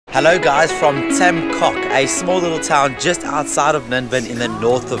Hello guys from Tam Coc, a small little town just outside of Ninh Binh in the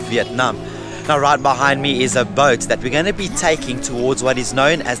north of Vietnam. Now right behind me is a boat that we're going to be taking towards what is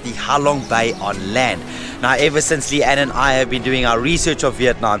known as the Halong Bay on land. Now ever since Leanne and I have been doing our research of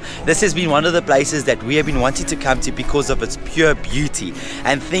Vietnam, this has been one of the places that we have been wanting to come to because of its pure beauty.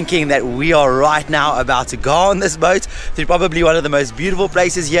 And thinking that we are right now about to go on this boat through probably one of the most beautiful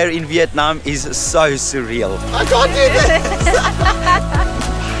places here in Vietnam is so surreal. I can't do this!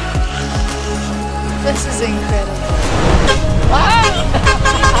 This is incredible.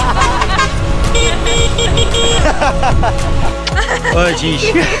 Oh geez.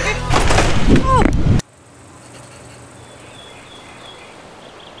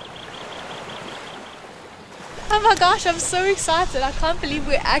 Oh my gosh, I'm so excited. I can't believe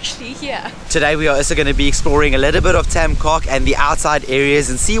we're actually here. Today we are also going to be exploring a little bit of Tam Coc and the outside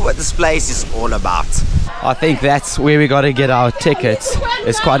areas and see what this place is all about. I think that's where we got to get our tickets.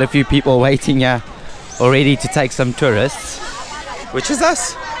 There's quite a few people waiting here already to take some tourists. Which is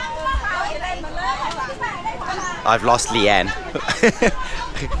us. I've lost Leanne.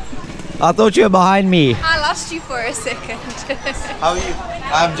 I thought you were behind me. I lost you for a second. How are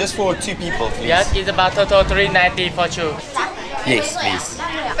you? Just for 2 people, please. Yes, it's about total 390 for you. Yes, please.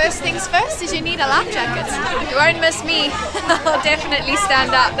 First things first is you need a life jacket. You won't miss me. I'll definitely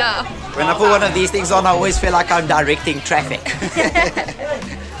stand out now. When I put one of these things on, I always feel like I'm directing traffic.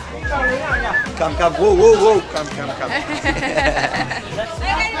 Come, come, whoa, whoa, whoa, come, come, come.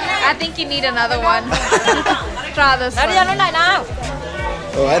 I think you need another one. Try this one.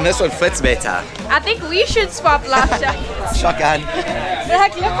 Oh, and this one fits better. I think we should swap life jackets. Shotgun.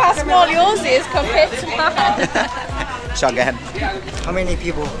 Like, look how small yours is compared to mine. Shotgun. How many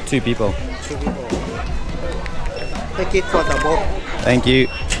people? 2 people. 2 people. Take it for the boat. Thank you.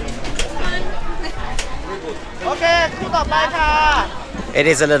 Okay, It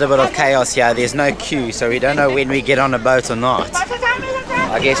is a little bit of chaos here. There's no queue, so we don't know when we get on a boat or not.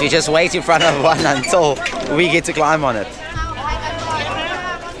 I guess we just wait in front of one until we get to climb on it.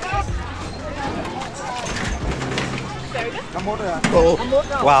 Oh,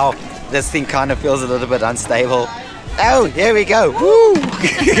 wow, this thing kind of feels a little bit unstable. Oh, here we go. Woo!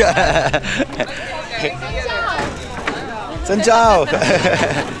 Xin chào.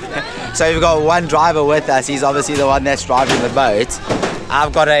 So we've got one driver with us. He's obviously the one that's driving the boat.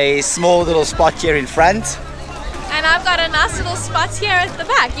 I've got a small little spot here in front. And I've got a nice little spot here at the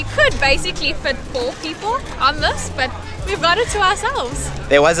back. You could basically fit 4 people on this, but we've got it to ourselves.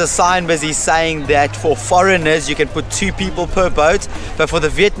 There was a sign busy saying that for foreigners you can put 2 people per boat, but for the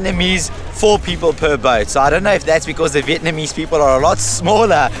Vietnamese 4 people per boat. So I don't know if that's because the Vietnamese people are a lot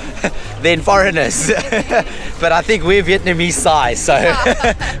smaller than foreigners. But I think we're Vietnamese size, so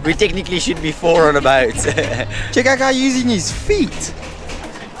we technically should be 4 on a boat. Check out guy using his feet.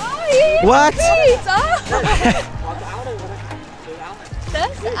 Oh, yeah. What? Feet, oh.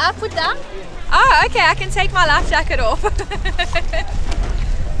 This, I put down. Oh, okay, I can take my life jacket off.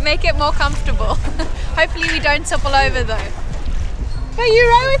 Make it more comfortable. Hopefully we don't topple over though. But you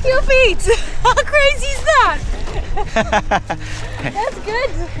row with your feet. How crazy is that? That's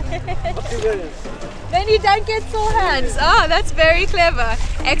good. Then you don't get sore hands. Oh, that's very clever.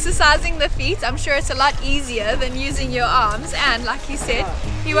 Exercising the feet, I'm sure it's a lot easier than using your arms. And like you said,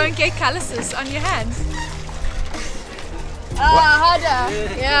 you won't get calluses on your hands. Harder.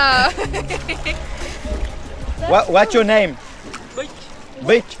 Yeah. What's your name?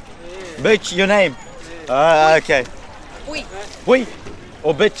 Bitch. Bitch, your name? Okay. Oui. Oui.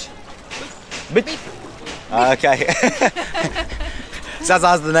 Or bitch? Bitch. Okay.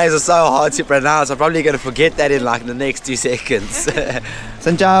 Sometimes the names are so hard to pronounce. I'm probably going to forget that in like the next 2 seconds.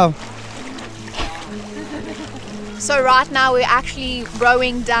 Xin chào. So right now we're actually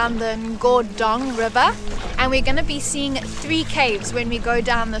rowing down the Ngo Dong River, and we're going to be seeing 3 caves when we go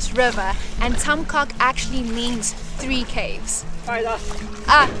down this river, and Tam Coc actually means 3 caves.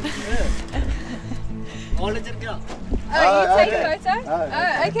 Ah. Oh, you take a photo?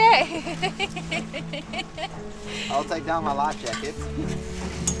 Oh, okay. I'll take down my life jacket.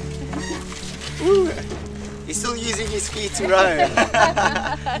 Ooh. He's still using his feet to row.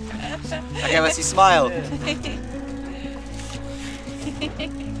 Okay, let's see, smile.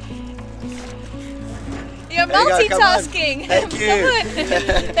 You're multitasking. Thank you.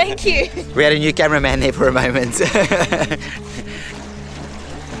 Thank you. We had a new cameraman there for a moment.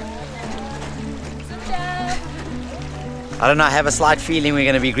 I don't know, I have a slight feeling we're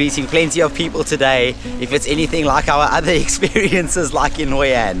going to be greeting plenty of people today if it's anything like our other experiences like in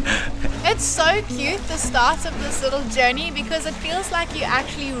Hoi An. It's so cute, the start of this little journey, because it feels like you're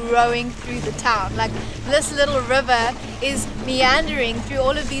actually rowing through the town. Like this little river is meandering through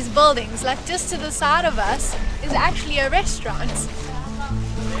all of these buildings. Like just to the side of us is actually a restaurant.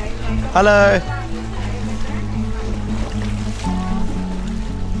 Hello.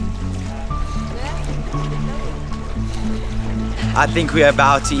 I think we're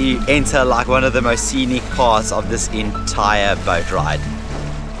about to enter like one of the most scenic parts of this entire boat ride.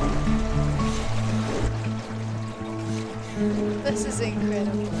 This is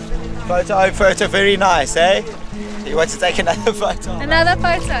incredible. Photo, very nice, eh? You want to take another photo? Another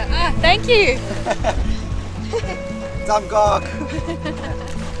photo. Ah, thank you. Tam Coc.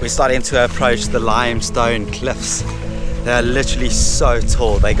 We're starting to approach the limestone cliffs. They're literally so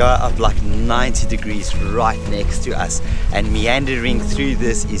tall. They go up like 90 degrees right next to us, and meandering through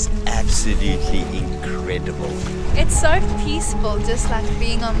this is absolutely incredible. It's so peaceful just like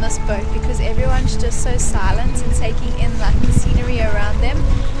being on this boat, because everyone's just so silent and taking in like the scenery around them,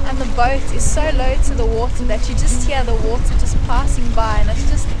 and the boat is so low to the water that you just hear the water just passing by, and it's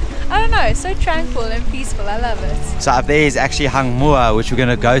just, I don't know, so tranquil and peaceful. I love it. So up there is actually Hang Mua, which we're going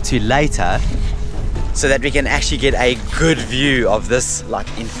to go to later, so that we can actually get a good view of this like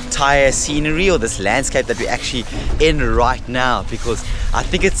entire scenery, or this landscape that we're actually in right now, because I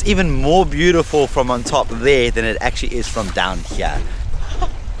think it's even more beautiful from on top there than it actually is from down here.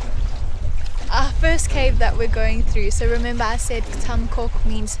 Our first cave that we're going through, so remember I said Tam Coc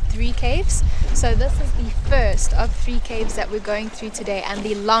means 3 caves, so this is the first of 3 caves that we're going through today, and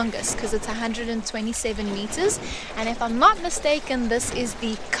the longest, because it's 127 meters, and if I'm not mistaken, this is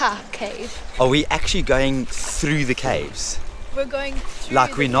the Ka cave. Are we actually going through the caves? We're going through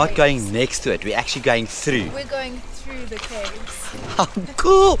Like we're not caves. going next to it, we're actually going through. We're going through the caves.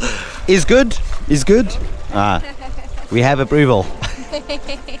 Cool. Is good? Is good? We have approval.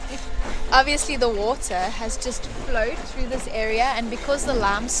 Obviously the water has just flowed through this area, and because the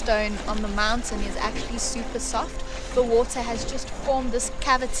limestone on the mountain is actually super soft, the water has just formed this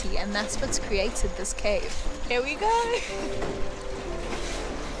cavity, and that's what's created this cave. Here we go.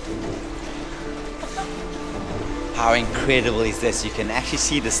 How incredible is this? You can actually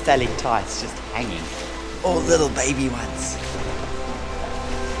see the stalactites just hanging. All little baby ones.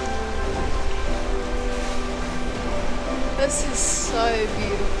 This is so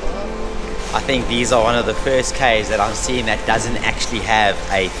beautiful. I think these are one of the first caves that I'm seeing that doesn't actually have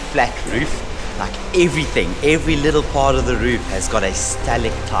a flat roof. Like everything, every little part of the roof has got a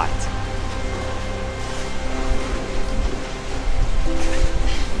stalactite.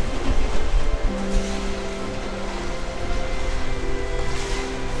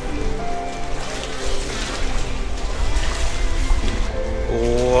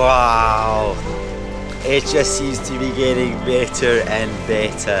 Wow, it just seems to be getting better and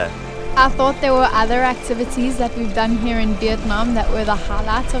better. I thought there were other activities that we've done here in Vietnam that were the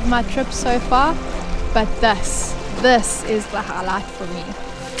highlight of my trip so far, but this is the highlight for me.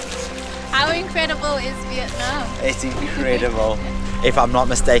 How incredible is Vietnam? It's incredible. If I'm not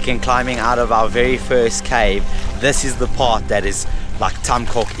mistaken, climbing out of our very first cave, this is the part that is like Tam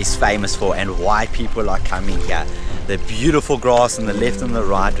Coc is famous for, and why people are coming here. The beautiful grass on the left and the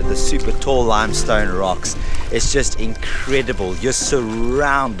right with the super tall limestone rocks. It's just incredible. You're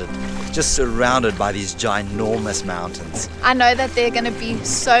surrounded by these ginormous mountains. I know that there are going to be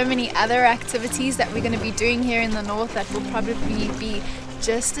so many other activities that we're going to be doing here in the north that will probably be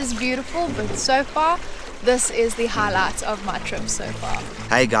just as beautiful, but so far this is the highlight of my trip so far.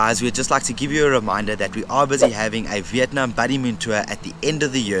 Hey guys, we'd just like to give you a reminder that we are busy having a Vietnam Buddymoon tour at the end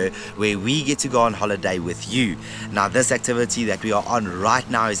of the year, where we get to go on holiday with you. Now this activity that we are on right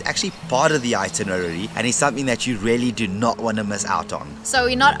now is actually part of the itinerary, and is something that you really do not want to miss out on. So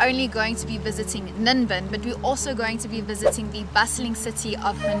we're not only going to be visiting Ninh Binh, but we're also going to be visiting the bustling city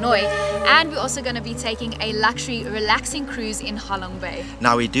of Hanoi, and we're also going to be taking a luxury relaxing cruise in Halong Bay.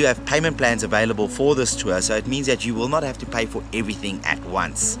 Now we do have payment plans available for this tour, so it means that you will not have to pay for everything at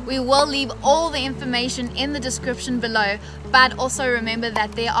once. We will leave all the information in the description below, but also remember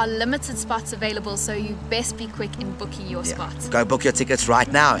that there are limited spots available, so you best be quick in booking your spot. Go book your tickets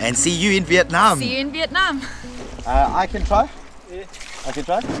right now and see you in Vietnam. See you in Vietnam. I can try? Yeah. I can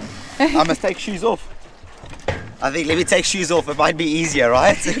try? I must take shoes off. I think let me take shoes off, it might be easier,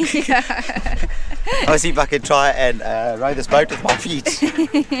 right? Yeah. I'll see if I can try and row this boat with my feet.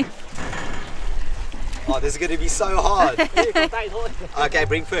 Oh, this is going to be so hard. Okay,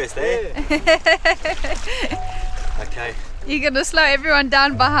 bring first, eh? Okay. You're going to slow everyone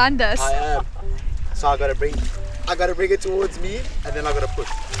down behind us. I am. So I've got to bring I gotta bring it towards me, and then I gotta push.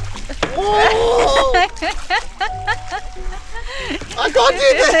 Oh! I can't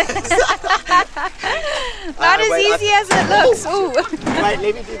do this! Not as easy as it looks. Ooh. Wait,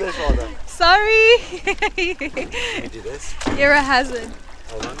 let me do this, Father. Sorry. Let me do this. You're a hazard.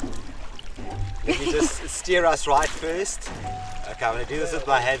 Hold on. Let me just steer us right first. Okay, I'm gonna do this with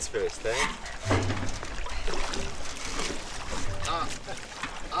my hands first, eh?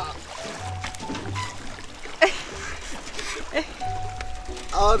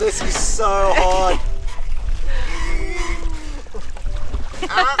 Oh, this is so hard.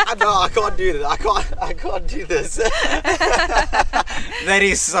 No, I can't do this. I can't do this. That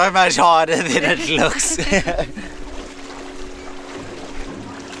is so much harder than it looks.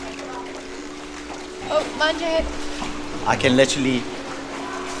 Oh, mind your head. I can literally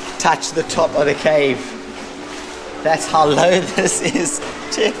touch the top of the cave. That's how low this is.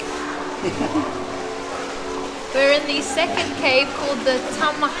 Check. We're in the second cave called the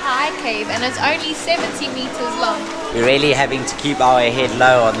Tam Coc cave, and it's only 70 meters long. We're really having to keep our head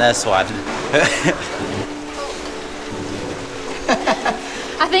low on this one.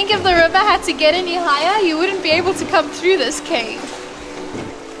 I think if the river had to get any higher, you wouldn't be able to come through this cave.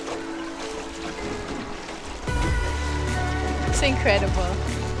 It's incredible.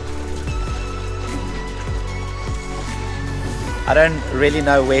 I don't really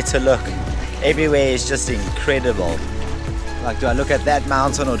know where to look. Everywhere is just incredible. Like, do I look at that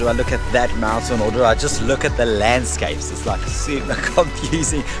mountain, or do I look at that mountain, or do I just look at the landscapes? It's like super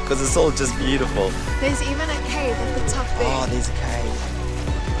confusing because it's all just beautiful. There's even a cave at the top there. Oh, there's a cave.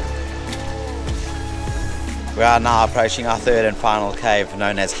 We are now approaching our third and final cave,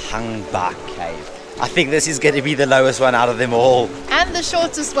 known as Halong Bay Cave. I think this is going to be the lowest one out of them all. And the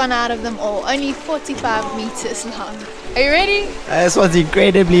shortest one out of them all, only 45 meters long. Are you ready? This one's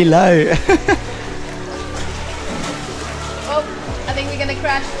incredibly low. Oh, I think we're gonna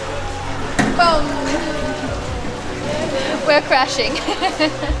crash. Boom! We're crashing.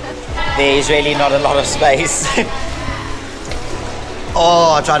 There is really not a lot of space.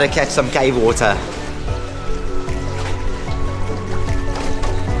 Oh, I tried to catch some cave water.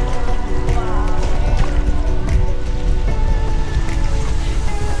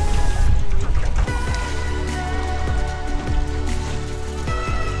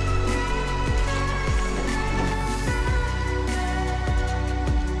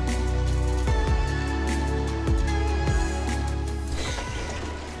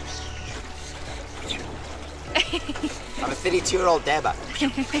 I'm a 32-year-old dabber.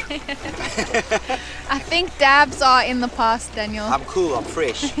 I think dabs are in the past, Daniel. I'm cool, I'm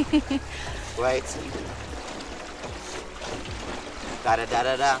fresh. Wait.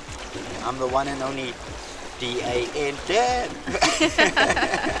 Da-da-da-da-da. I'm the one and only D-A-N, dad.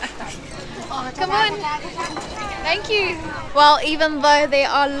 Come on. Thank you. Well, even though there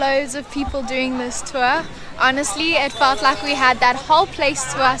are loads of people doing this tour, honestly, it felt like we had that whole place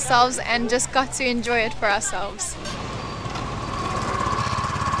to ourselves and just got to enjoy it for ourselves.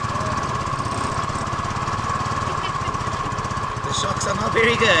 The shocks are not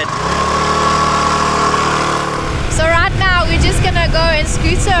very good. So right now we're just gonna go and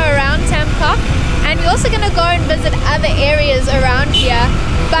scooter around Tam Coc, and we're also gonna go and visit other areas around here.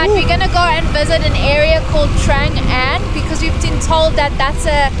 But we're gonna go and visit an area called Trang An, because we've been told that that's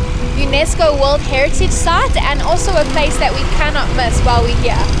a UNESCO World Heritage Site and also a place that we cannot miss while we're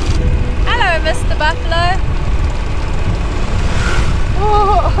here. Hello, Mr. Buffalo.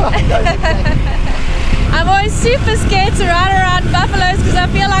 I'm always super scared to ride around buffaloes because I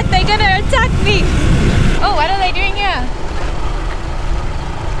feel like they're gonna attack me. Oh, what are they doing here?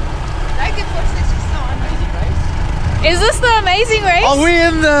 Is this the Amazing Race? Are we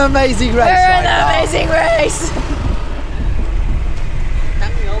in the Amazing Race? We're in the Amazing Race.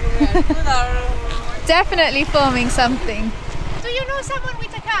 Definitely filming something. Do you know someone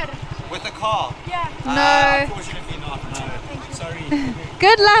with a car? With a car? Yeah. No. Unfortunately not, no. Sorry.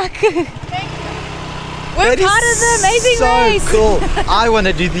 Good luck. Thank you. We're part of the Amazing Race. So cool. I want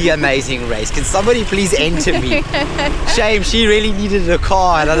to do the Amazing Race. Can somebody please enter me? Shame, she really needed a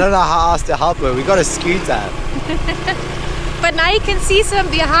car and I don't know how else to help her. We got a scooter. But now you can see some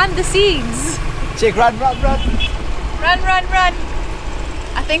behind the scenes. Check, run, run, run. Run, run, run.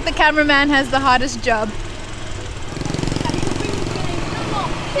 I think the cameraman has the hardest job.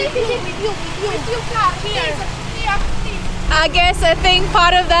 I guess I think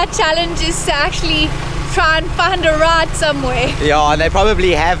part of that challenge is to actually try and find a ride somewhere. Yeah, and they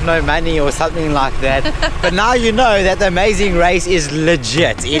probably have no money or something like that. But now you know that the Amazing Race is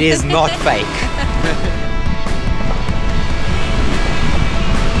legit. It is not fake.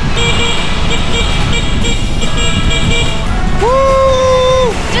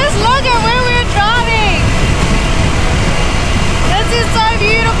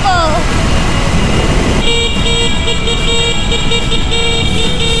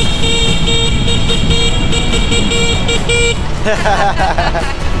 Oh,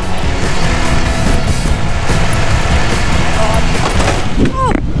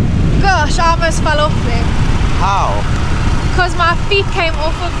 gosh, I almost fell off there. How? Because my feet came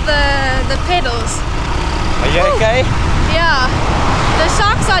off of the pedals. Are you okay? Yeah, the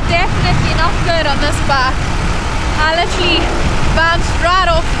shocks are definitely not good on this bike. I literally bounced right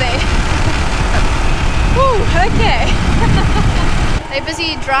off there. Woo, okay. They're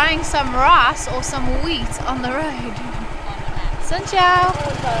busy drying some rice or some wheat on the road. Xin chào.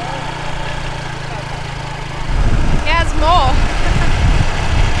 Here's more.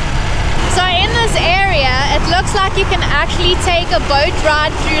 So in this area, it looks like you can actually take a boat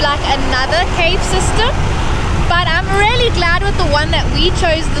ride through like another cave system. But I'm really glad with the one that we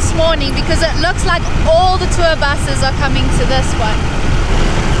chose this morning because it looks like all the tour buses are coming to this one.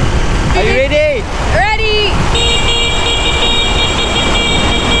 Are you ready? Ready!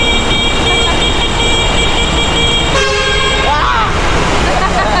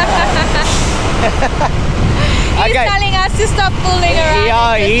 He's telling us to stop fooling around.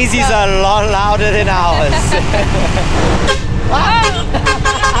 Yeah, his is a lot louder than ours.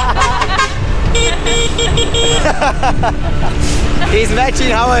 He's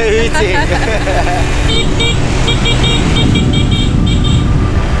matching our hooting.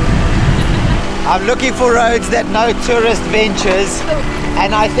 I'm looking for roads that no tourist ventures,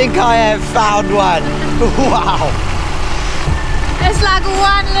 and I think I have found one. Wow! It's like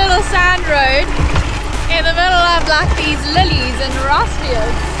one little sand road in the middle of like these lilies and rice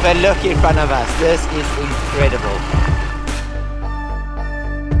fields. But look in front of us, this is incredible.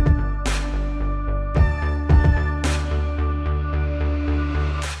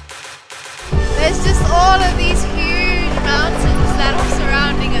 There's just all of these huge mountains that are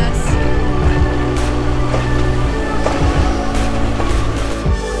surrounding us.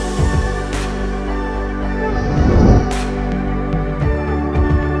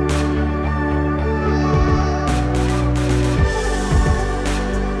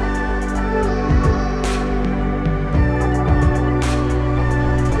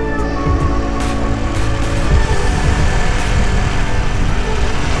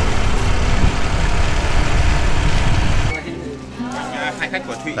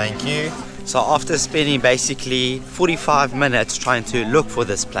 Thank you. So after spending basically 45 minutes trying to look for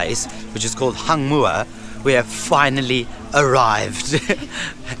this place, which is called Hang Mua, we have finally arrived.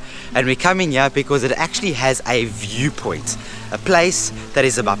 And we're coming here because it actually has a viewpoint, a place that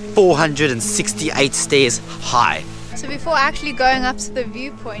is about 468 stairs high. So before actually going up to the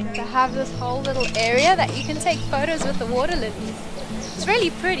viewpoint, they have this whole little area that you can take photos with the water lilies. It's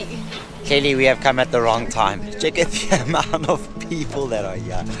really pretty. Clearly we have come at the wrong time. Check out the amount of people that are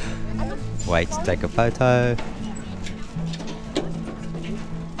here. Wait, take a photo.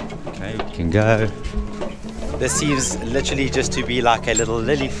 Okay, we can go. This seems literally just to be like a little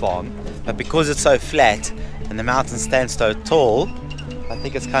lily farm, but because it's so flat and the mountain stands so tall, I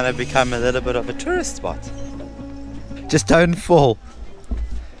think it's kind of become a little bit of a tourist spot. Just don't fall.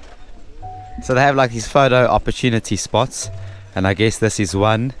 So they have like these photo opportunity spots, and I guess this is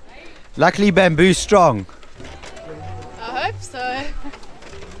one. Luckily bamboo strong. I hope so.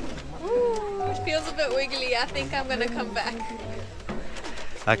 Ooh, it feels a bit wiggly. I think I'm gonna come back.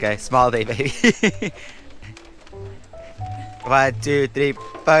 Okay, smile there, baby. 1, 2, 3,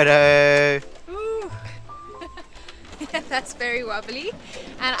 photo. Ooh. Yeah, that's very wobbly,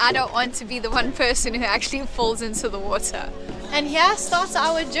 and I don't want to be the one person who actually falls into the water. And here starts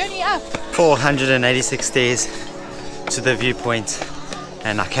our journey up. 486 stairs to the viewpoint,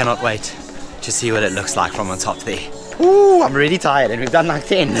 and I cannot wait to see what it looks like from on top there. Ooh, I'm really tired, and we've done like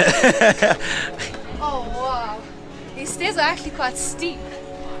 10. Oh wow, these stairs are actually quite steep.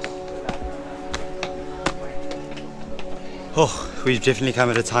 Oh, we've definitely come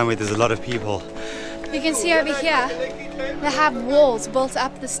at a time where there's a lot of people. You can see over here, they have walls built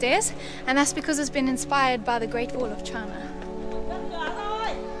up the stairs, and that's because it's been inspired by the Great Wall of China.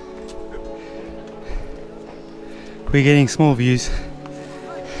 We're getting small views.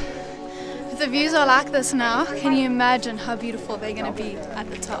 If the views are like this now, can you imagine how beautiful they're going to be at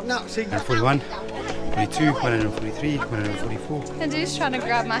the top? 141, 42, 143, 144. And dude's trying to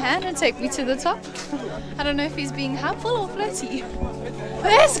grab my hand and take me to the top. I don't know if he's being helpful or flirty.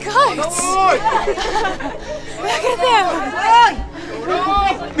 There's goats! Look at them!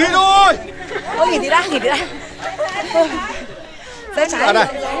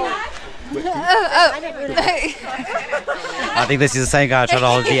 I think this is the same guy trying to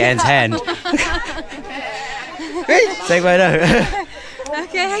hold the ant's hand. Say photo.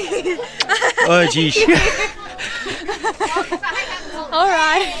 Okay. Oh, geez.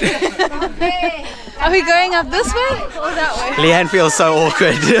 Alright. Are we going up this way or that way? Leanne feels so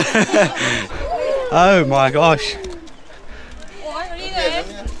awkward. Oh my gosh.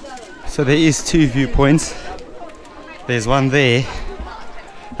 So there is 2 viewpoints. There's one there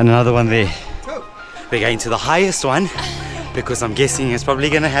and another one there. We're going to the highest one because I'm guessing it's probably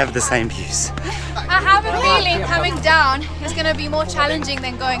going to have the same views. I have a feeling coming down is going to be more challenging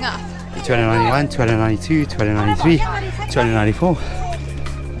than going up. 291, 292, 293, 294,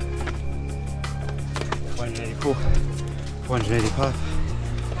 484, 485,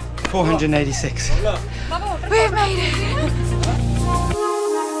 486. We've made it!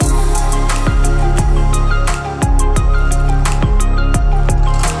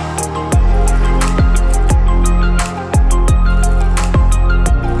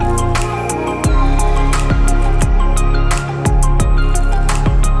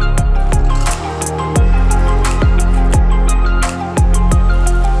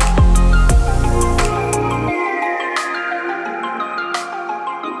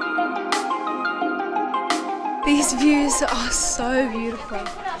 These views are so beautiful.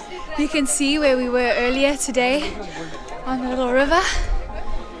 You can see where we were earlier today on the little river.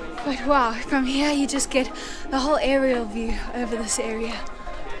 But wow, from here you just get the whole aerial view over this area.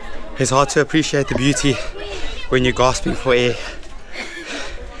 It's hard to appreciate the beauty when you're gasping for air.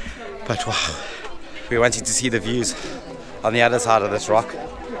 But wow, we're wanting to see the views on the other side of this rock.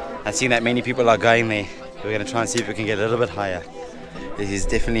 And seeing that many people are going there, we're going to try and see if we can get a little bit higher. This is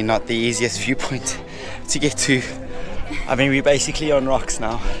definitely not the easiest viewpoint to get to. I mean, we're basically on rocks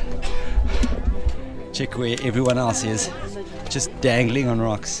now. Check where everyone else is, just dangling on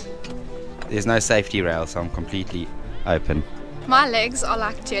rocks. There's no safety rail, so I'm completely open. My legs are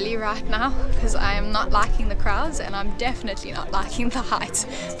like jelly right now because I am not liking the crowds and I'm definitely not liking the height,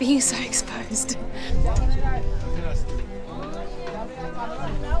 being so exposed.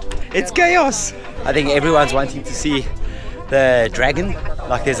 It's chaos! I think everyone's wanting to see the dragon.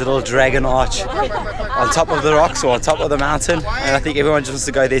 Like there's a little dragon arch on top of the rocks or on top of the mountain, and I think everyone just wants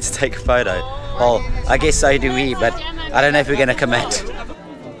to go there to take a photo. Well, I guess so do we, but I don't know if we're going to commit.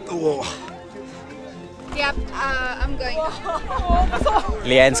 Whoa. Yep, I'm going.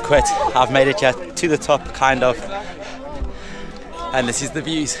 Leanne's quit. I've made it here to the top, kind of. And this is the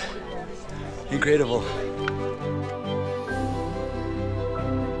views. Incredible.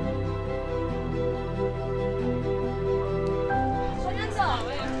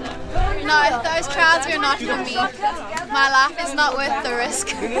 No, those crowds were not for me. My life is not worth the risk.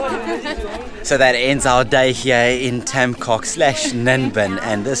 So that ends our day here in Tam Coc / Ninh Binh,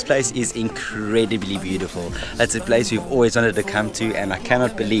 and this place is incredibly beautiful. It's a place we've always wanted to come to, and I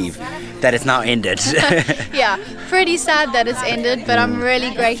cannot believe that it's now ended. Yeah, pretty sad that it's ended, but I'm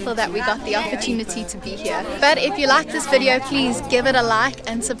really grateful that we got the opportunity to be here. But if you like this video, please give it a like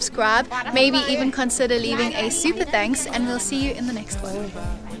and subscribe. Maybe even consider leaving a super thanks, and we'll see you in the next one.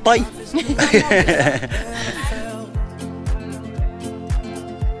 Bye!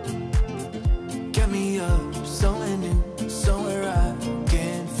 Get me up, so